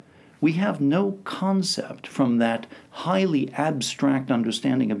We have no concept from that highly abstract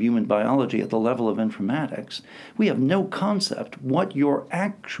understanding of human biology at the level of informatics. We have no concept what you're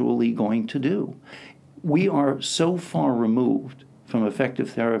actually going to do. We are so far removed from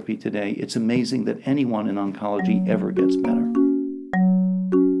effective therapy today, it's amazing that anyone in oncology ever gets better.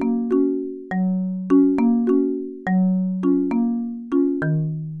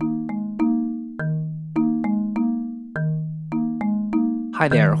 Hi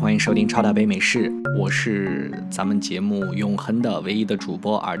there， 欢迎收听超大北美式，我是咱们节目永恒的唯一的主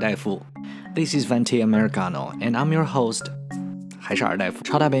播尔大夫。This is Venti Americano and I'm your host， 还是尔大夫。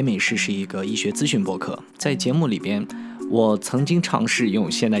超大北美式是一个医学资讯播客，在节目里边，我曾经尝试用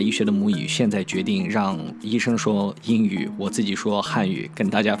现代医学的母语，现在决定让医生说英语，我自己说汉语，跟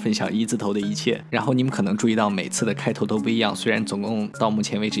大家分享一字头的一切。然后你们可能注意到每次的开头都不一样，虽然总共到目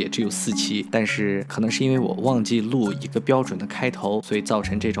前为止也只有4期，但是可能是因为我忘记录一个标准的开头，所以造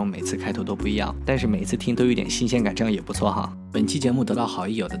成这种每次开头都不一样。但是每次听都有点新鲜感，这样也不错哈。本期节目得到好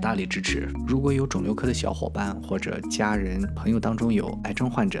益友的大力支持，如果有肿瘤科的小伙伴或者家人朋友当中有癌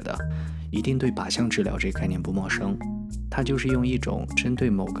症患者的，一定对靶向治疗这个概念不陌生。它就是用一种针对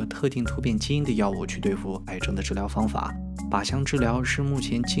某个特定突变基因的药物去对付癌症的治疗方法。靶向治疗是目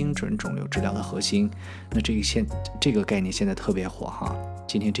前精准肿瘤治疗的核心。那这个概念现在特别火哈。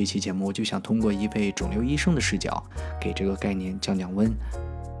今天这期节目我就想通过一位肿瘤医生的视角，给这个概念降降温。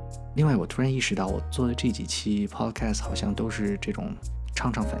另外，我突然意识到，我做的这几期 podcast 好像都是这种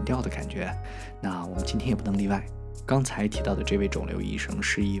唱反调的感觉。那我们今天也不能例外。刚才提到的这位肿瘤医生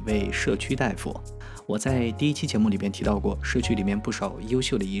是一位社区大夫。我在第一期节目里边提到过，社区里面不少优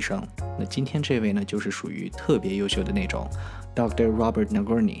秀的医生。那今天这位呢，就是属于特别优秀的那种 Dr. Robert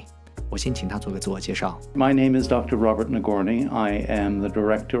Nagorny。我先请他做个自我介绍。My name is Dr. Robert Nagorny. I am the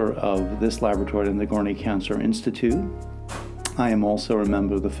director of this laboratory at the Nagorny Cancer Institute. I am also a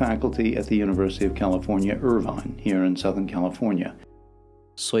member of the faculty at the University of California, Irvine, here in Southern California.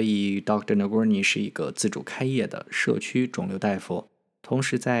 所以 Dr. Nagorny 是一个自主开业的社区肿瘤大夫，同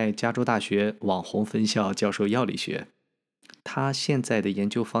时在加州大学网红分校教授药理学。他现在的研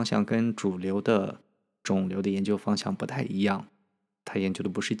究方向跟主流的肿瘤的研究方向不太一样，他研究的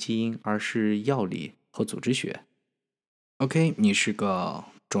不是基因，而是药理和组织学。OK， 你是个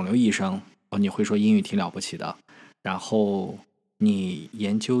肿瘤医生，你会说英语挺了不起的，然后你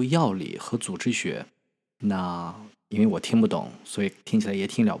研究药理和组织学，那因为我听不懂，所以听起来也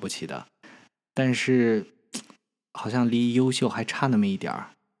挺了不起的，但是好像离优秀还差那么一点儿。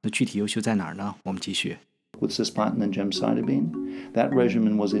那具体优秀在哪儿呢？我们继续。With cisplatin and gemcitabine, that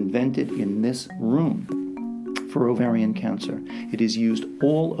regimen was invented in this room for ovarian cancer. It is used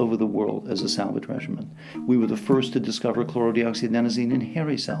all over the world as a salvage regimen. We were the first to discover chlorodeoxyadenosine in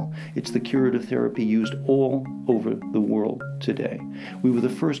hairy cell. It's the curative therapy used all over the world today. We were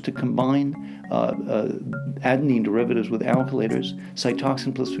the first to combine adenine derivatives with alkylators.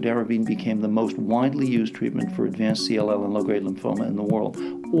 Cytoxin plus fludarabine became the most widely used treatment for advanced CLL and low-grade lymphoma in the world.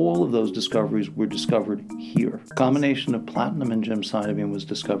 All of those discoveries were discovered here. A combination of platinum and gemcitabine was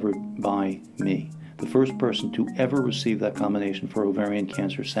discovered by me. The first person to ever receive that combination for ovarian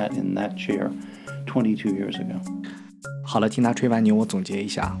cancer sat in that chair 22 years ago. 好了，听他吹完牛，我总结一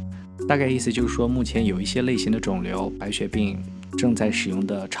下，大概意思就是说，目前有一些类型的肿瘤，白血病正在使用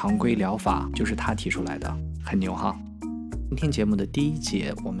的常规疗法就是他提出来的，很牛哈。今天节目的第一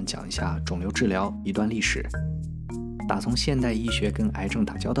节，我们讲一下肿瘤治疗一段历史。打从现代医学跟癌症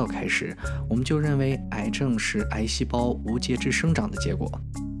打交道开始，我们就认为癌症是癌细胞无节制生长的结果。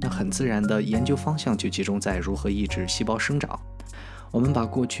那很自然的研究方向就集中在如何抑制细胞生长。我们把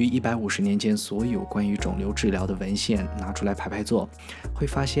过去150年间所有关于肿瘤治疗的文献拿出来排坐，会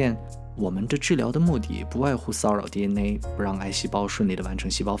发现我们这治疗的目的不外乎骚扰 DNA， 不让癌细胞顺利的完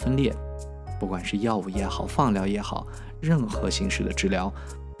成细胞分裂。不管是药物也好，放疗也好，任何形式的治疗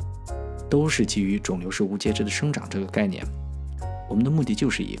都是基于肿瘤是无节制的生长这个概念。我们的目的就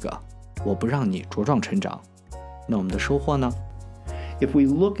是一个，我不让你茁壮成长。那我们的收获呢？If we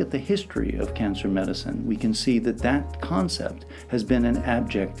look at the history of cancer medicine, we can see that that concept has been an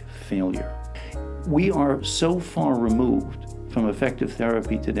abject failure. We are so far removed from effective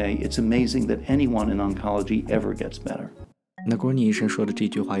therapy today, it's amazing that anyone in oncology ever gets better. 那Nagorny医生说的这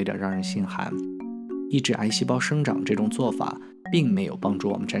句话有点让人心寒。抑制癌细胞生长这种做法并没有帮助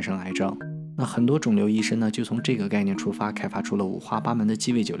我们战胜癌症。那很多肿瘤医生呢，就从这个概念出发，开发出了五花八门的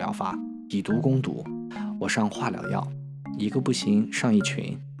鸡尾酒疗法，以毒攻毒。我上化疗药，一个不行上一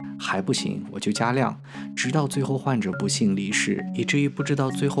群，还不行我就加量，直到最后患者不幸离世，以至于不知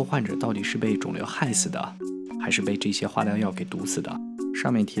道最后患者到底是被肿瘤害死的，还是被这些化疗药给毒死的。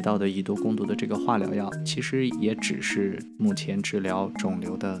上面提到的以毒攻毒的这个化疗药，其实也只是目前治疗肿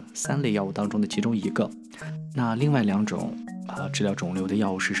瘤的3类药物当中的其中一个。那另外2种治疗肿瘤的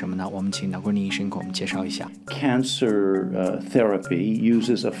药物是什么呢？我们请南国宁医生给我们介绍一下。Cancer therapy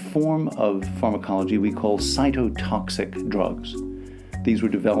uses a form of pharmacology we call cytotoxic drugs. These were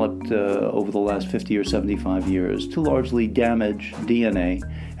developed over the last 50 or 75 years to largely damage DNA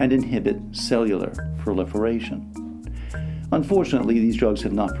and inhibit cellular proliferation. Unfortunately, these drugs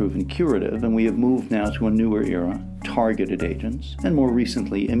have not proven curative, and we have moved now to a newer era, targeted agents, and more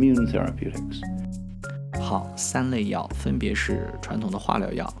recently, immune therapeutics. 好，3类药分别是传统的化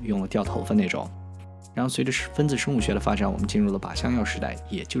疗药，用了掉头发那种。然后随着分子生物学的发展，我们进入了靶向药时代，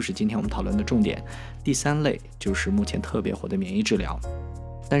也就是今天我们讨论的重点。第3类就是目前特别火的免疫治疗。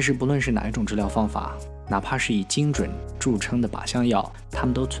但是不论是哪一种治疗方法，哪怕是以精准著称的靶向药，它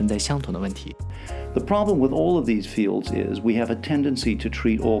们都存在相同的问题。The problem with all of these fields is we have a tendency to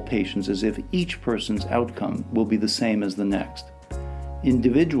treat all patients as if each person's outcome will be the same as the next.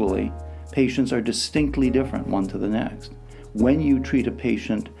 Individually, patients are distinctly different one to the next. When you treat a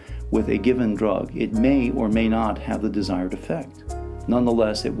patient with a given drug, it may or may not have the desired effect.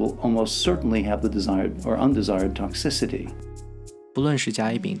 Nonetheless, it will almost certainly have the desired or undesired toxicity. 不论是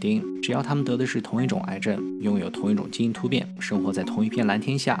甲乙丙丁，只要他们得的是同一种癌症，拥有同一种基因突变，生活在同一片蓝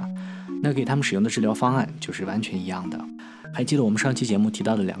天下，那给他们使用的治疗方案就是完全一样的。还记得我们上期节目提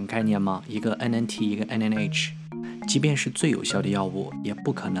到的2个概念吗？一个 NNT， 一个 NNH。即便是最有效的药物，也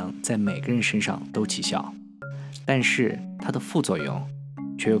不可能在每个人身上都起效，但是它的副作用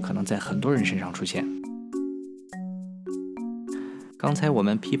却有可能在很多人身上出现。刚才我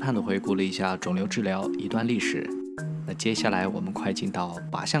们批判地回顾了一下肿瘤治疗一段历史，那接下来我们快进到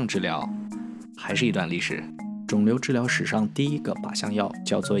靶向治疗，还是一段历史。肿瘤治疗史上第一个靶向药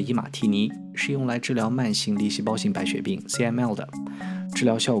叫做伊马替尼，是用来治疗慢性粒细胞性白血病 CML 的，治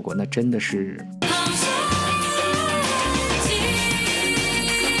疗效果那真的是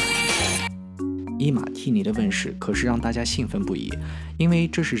伊马替尼的问世可是让大家兴奋不已，因为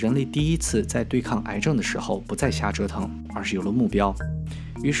这是人类第一次在对抗癌症的时候不再瞎折腾，而是有了目标。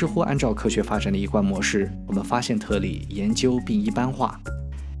于是乎，按照科学发展的一贯模式，我们发现特例，研究并一般化。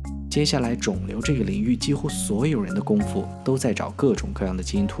接下来，肿瘤这个领域几乎所有人的功夫都在找各种各样的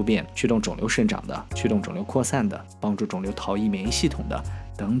基因突变，驱动肿瘤生长的，驱动肿瘤扩散的，帮助肿瘤逃逸免疫系统的，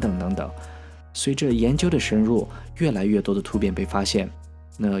等等等等。随着研究的深入，越来越多的突变被发现。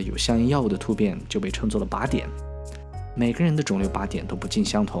那有相应药物的突变就被称作了靶点，每个人的肿瘤靶点都不尽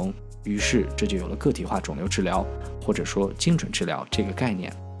相同，于是这就有了个体化肿瘤治疗，或者说精准治疗这个概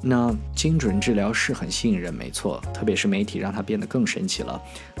念。那精准治疗是很吸引人，没错，特别是媒体让它变得更神奇了，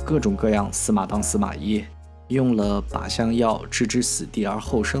各种各样死马当死马医，用了靶向药置之死地而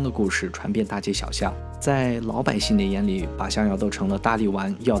后生的故事传遍大街小巷，在老百姓的眼里，靶向药都成了大力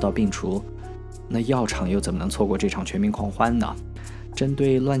丸，药到病除。那药厂又怎么能错过这场全民狂欢呢？针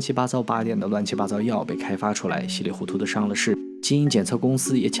对乱七八糟靶点的乱七八糟药被开发出来，稀里糊涂的上了市，基因检测公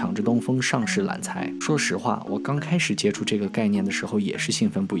司也抢着东风上市揽财。说实话，我刚开始接触这个概念的时候也是兴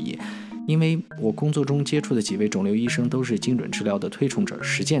奋不已，因为我工作中接触的几位肿瘤医生都是精准治疗的推崇者、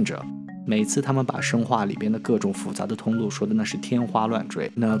实践者，每次他们把生化里边的各种复杂的通路说的那是天花乱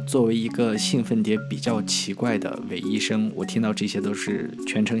坠。那作为一个兴奋点比较奇怪的伪医生，我听到这些都是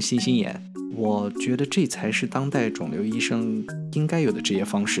全程星星眼。我觉得这才是当代肿瘤医生应该有的职业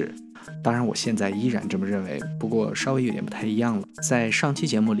方式，当然我现在依然这么认为，不过稍微有点不太一样了。在上期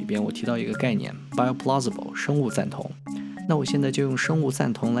节目里边我提到一个概念 bioplausible 生物赞同，那我现在就用生物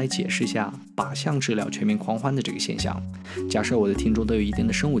赞同来解释一下靶向治疗全民狂欢的这个现象。假设我的听众都有一定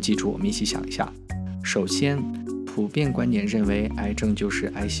的生物基础，我们一起想一下。首先，普遍观点认为癌症就是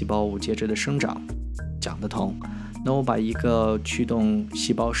癌细胞无节制的生长，讲得通。那我把一个驱动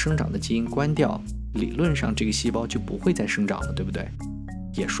细胞生长的基因关掉，理论上这个细胞就不会再生长了，对不对？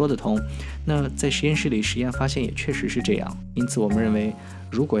也说得通。那在实验室里实验发现也确实是这样，因此我们认为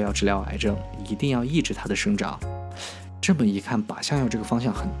如果要治疗癌症，一定要抑制它的生长。这么一看，靶向药这个方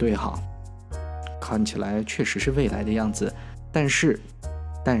向很对哈，看起来确实是未来的样子。但是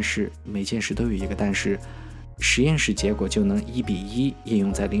每件事都有一个但是，实验室结果就能1:1应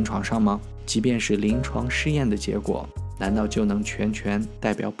用在临床上吗？即便是临床试验的结果，难道就能全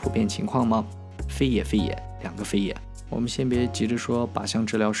代表普遍情况吗？非也，两个非也。我们先别急着说靶向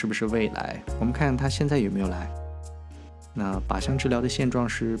治疗是不是未来，我们看它现在有没有来。那靶向治疗的现状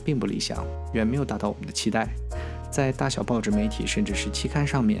是并不理想，远没有达到我们的期待。在大小报纸媒体甚至是期刊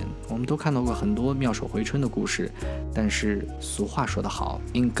上面，我们都看到过很多妙手回春的故事，但是俗话说得好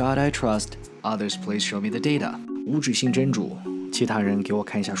In God I trust, others please show me the data。 无止信真主，其他人给我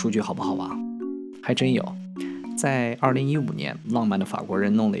看一下数据好不好啊？还真有。在2015年，浪漫的法国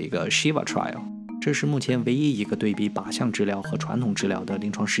人弄了一个 Shiva Trial， 这是目前唯一一个对比靶向治疗和传统治疗的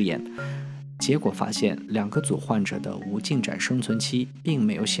临床试验。结果发现2个组患者的无进展生存期并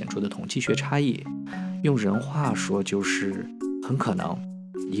没有显著的统计学差异，用人话说就是很可能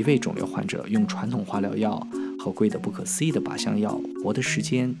一位肿瘤患者用传统化疗药和贵得不可思议的靶向药活的时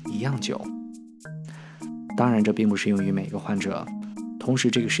间一样久。当然这并不适用于每个患者，同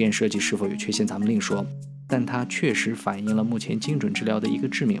时这个实验设计是否有缺陷咱们另说，但它确实反映了目前精准治疗的一个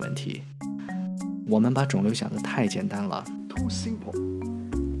致命问题。我们把肿瘤想得太简单了， Too simple.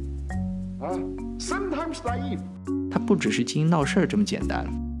 Sometimes naive. 它不只是基因闹事儿这么简单。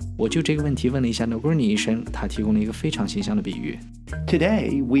我就这个问题问了一下 Nogurny 医生，他提供了一个非常形象的比喻。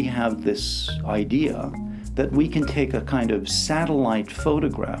 Today, we have this idea that we can take a kind of satellite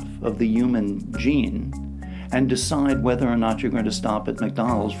photograph of the human gene and decide whether or not you're going to stop at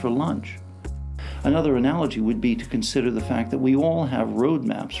McDonald's for lunch. Another analogy would be to consider the fact that we all have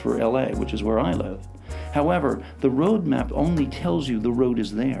roadmaps for LA, which is where I live. However, the roadmap only tells you the road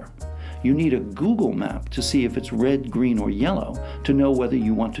is there. You need a Google map to see if it's red, green, or yellow to know whether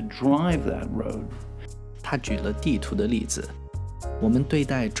you want to drive that road. 他举了地图的例子，我们对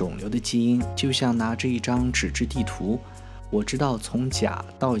待肿瘤的基因就像拿着一张纸质地图，我知道从甲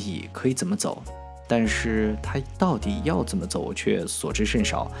到乙可以怎么走，但是它到底要怎么走我却所知甚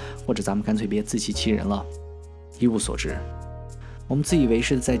少，或者咱们干脆别自欺欺人了，一无所知。我们自以为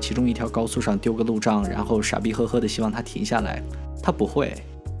是在其中一条高速上丢个路障，然后傻逼呵呵的希望它停下来，它不会。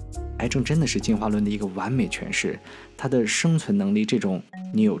癌症真的是进化论的一个完美诠释，它的生存能力，这种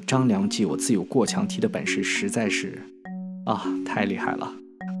你有张良计我自有过墙梯的本事，实在是太厉害了。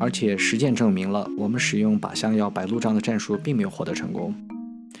而且实践证明了，我们使用靶向药摆路障的战术并没有获得成功。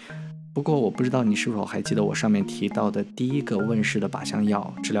不过我不知道你是否还记得我上面提到的第一个问世的靶向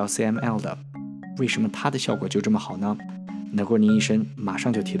药治疗 CML 的，为什么它的效果就这么好呢？那会儿倪医生马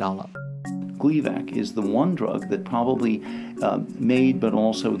上就提到了。Gleevec is the one drug that probably made, but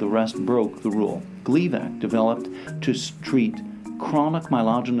also the rest broke the rule. Gleevec, developed to treat chronic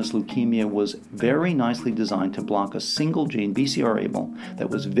myelogenous leukemia, was very nicely designed to block a single gene, BCR-ABL, that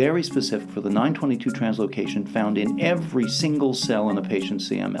was very specific for the 922 translocation found in every single cell in a patient's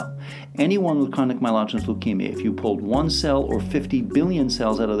CML. Anyone with chronic myelogenous leukemia, if you pulled one cell or 50 billion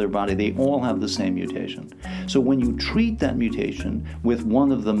cells out of their body, they all have the same mutation. So when you treat that mutation with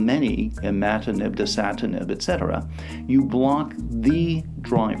one of the many, imatinib, dasatinib, etc., you block the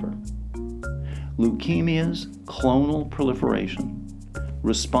driver. Leukemia's clonal proliferation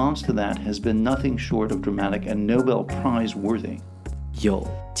response to that has been nothing short of dramatic and Nobel Prize worthy. 有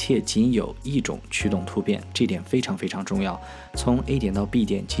且仅有一种驱动突变，这点非常非常重要。从 A 点到 B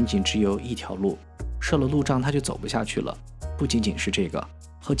点仅仅只有一条路，设了路障它就走不下去了。不仅仅是这个，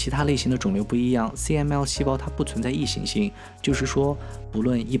和其他类型的肿瘤不一样， CML 细胞它不存在异形性，就是说不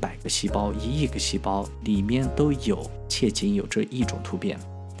论100个细胞、1亿个细胞里面都有且仅有这一种突变。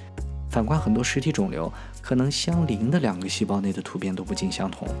反观很多实体肿瘤，可能相邻的2个细胞内的突变都不尽相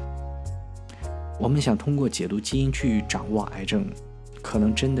同。我们想通过解读基因去掌握癌症，可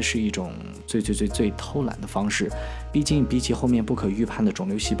能真的是一种最偷懒的方式。毕竟比起后面不可预判的肿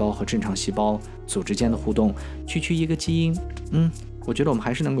瘤细胞和正常细胞组织间的互动，区一个基因，我觉得我们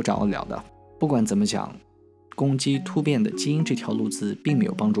还是能够掌握了的。不管怎么讲，攻击突变的基因这条路子并没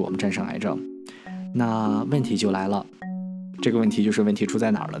有帮助我们战胜癌症。那问题就来了，这个问题就是问题出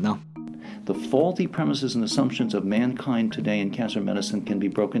在哪儿了呢？The faulty premises and assumptions of mankind today in cancer medicine can be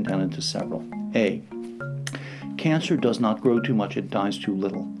broken down into several. A. Cancer does not grow too much, it dies too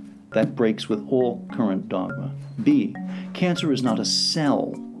little. That breaks with all current dogma. B. Cancer is not a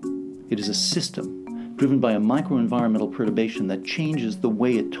cell, it is a system driven by a microenvironmental perturbation that changes the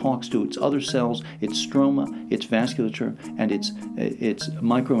way it talks to its other cells, its stroma, its vasculature, and its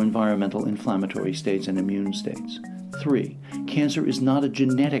microenvironmental inflammatory states and immune states. 3. Cancer is not a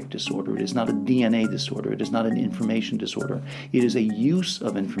genetic disorder. It is not a DNA disorder. It is not an information disorder. It is a use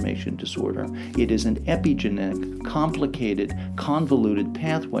of information disorder. It is an epigenetic, complicated, convoluted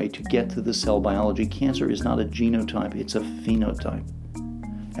pathway to get to the cell biology. Cancer is not a genotype. It's a phenotype.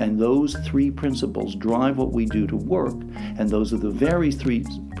 And those 3 principles drive what we do to work, and those are the very 3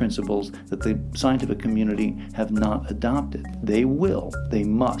 principles that the scientific community have not adopted. They will, they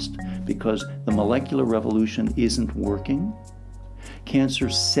must, because the molecular revolution isn't working. Cancer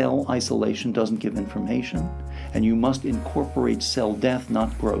cell isolation doesn't give information, and you must incorporate cell death,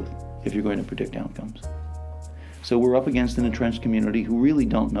 not growth, if you're going to predict outcomes. So we're up against an entrenched community who really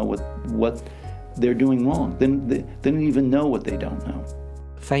don't know what they're doing wrong. They don't even know what they don't know.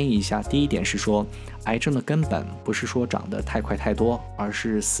 翻译一下，第一点是说，癌症的根本不是说长得太快太多，而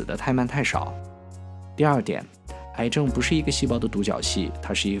是死得太慢太少。第二点，癌症不是一个细胞的独角戏，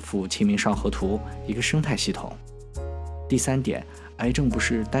它是一幅清明上河图，一个生态系统。第三点，癌症不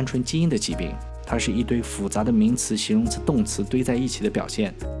是单纯基因的疾病，它是一堆复杂的名词、形容词、动词堆在一起的表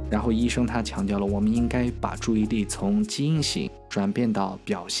现。然后医生他强调了，我们应该把注意力从基因型转变到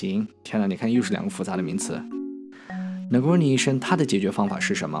表型。天哪，你看又是两个复杂的名词。Nagorny 医生他的解决方法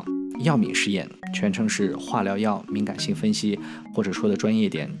是什么？药敏试验，全称是化疗药敏感性分析，或者说的专业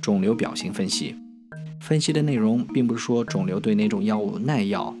点，肿瘤表型分析。分析的内容并不是说肿瘤对哪种药物耐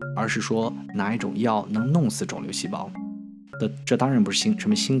药，而是说哪一种药能弄死肿瘤细胞。这当然不是什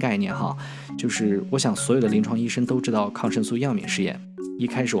么新概念哈，就是我想所有的临床医生都知道抗生素药敏试验。一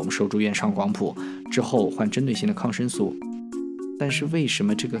开始我们受住院上广谱，之后换针对性的抗生素。但是为什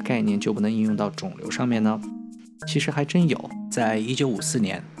么这个概念就不能应用到肿瘤上面呢？其实还真有。在1954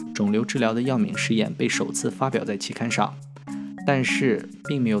年，肿瘤治疗的药敏试验被首次发表在期刊上，但是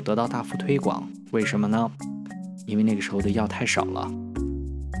并没有得到大幅推广。为什么呢？因为那个时候的药太少了。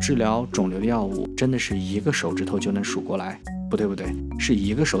治疗肿瘤的药物真的是一个手指头就能数过来，不对，是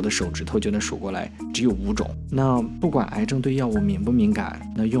一个手的手指头就能数过来，只有5种。那不管癌症对药物敏不敏感，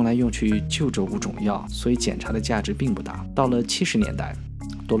那用来用去就这5种药，所以检查的价值并不大。到了70年代，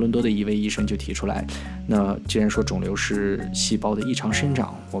多伦多的一位医生就提出来，那既然说肿瘤是细胞的异常生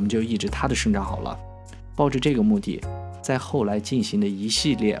长，我们就抑制它的生长好了。抱着这个目的，在后来进行的一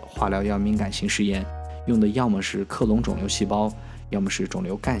系列化疗药敏感性试验，用的要么是克隆肿瘤细胞，要么是肿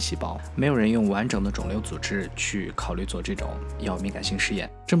瘤干细胞，没有人用完整的肿瘤组织去考虑做这种药敏感性试验。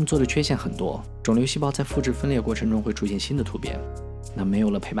这么做的缺陷很多，肿瘤细胞在复制分裂过程中会出现新的突变，那没有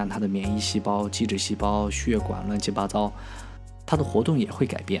了陪伴它的免疫细胞、基质细胞、血管乱七八糟，它的活动也会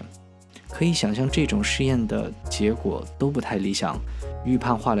改变。可以想象这种试验的结果都不太理想，预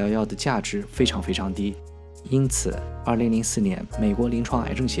判化疗药的价值非常非常低。因此2004年美国临床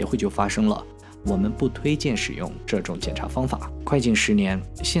癌症协会就发声了，我们不推荐使用这种检查方法。快近10年，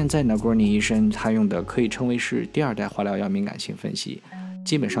现在 Nagorny 医生他用的可以称为是第2代化疗药敏感性分析，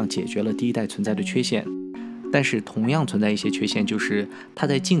基本上解决了第1代存在的缺陷。但是同样存在一些缺陷，就是它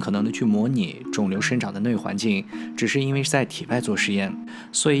在尽可能的去模拟肿瘤生长的内环境，只是因为是在体外做实验，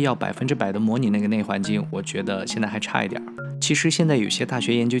所以要100%的模拟那个内环境，我觉得现在还差一点。其实现在有些大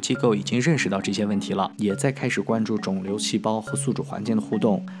学研究机构已经认识到这些问题了，也在开始关注肿瘤细胞和宿主环境的互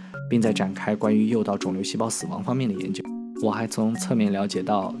动，并在展开关于诱导肿瘤细胞死亡方面的研究。我还从侧面了解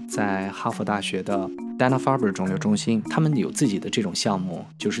到，在哈佛大学的 Dana-Farber 肿瘤中心，他们有自己的这种项目，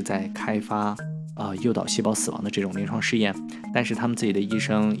就是在开发诱导细胞死亡的这种临床试验。但是他们自己的医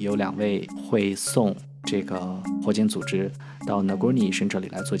生有2位会送这个活检组织到 Nagorny 医生这里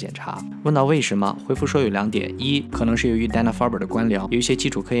来做检查。问到为什么，回复说有2点：一，可能是由于 Dana-Farber 的官僚，有一些基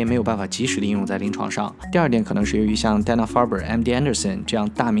础科研没有办法及时的应用在临床上；第2点可能是由于像 Dana-Farber、MD Anderson 这样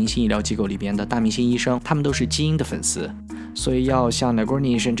大明星医疗机构里边的大明星医生，他们都是基因的粉丝，所以要像 Nagorny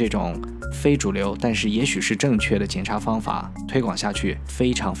医生这种非主流但是也许是正确的检查方法推广下去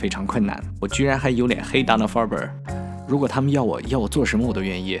非常非常困难。我居然还有脸黑 Dana-Farber， 如果他们要我做什么我都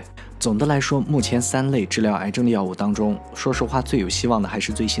愿意。总的来说，目前3类治疗癌症的药物当中，说实话最有希望的还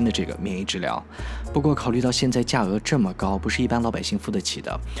是最新的这个免疫治疗。不过考虑到现在价额这么高，不是一般老百姓付得起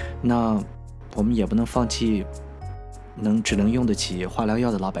的，那我们也不能放弃只能用得起化疗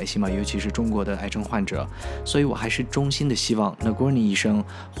药的老百姓嘛，尤其是中国的癌症患者。所以我还是衷心的希望 Nagorny 医生，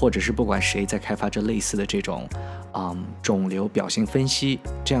或者是不管谁在开发这类似的这种肿瘤表型分析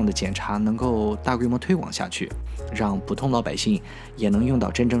这样的检查能够大规模推广下去，让普通老百姓也能用到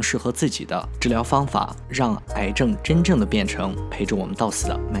真正适合自己的治疗方法，让癌症真正的变成陪着我们到死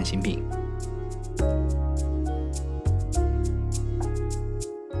的慢性病。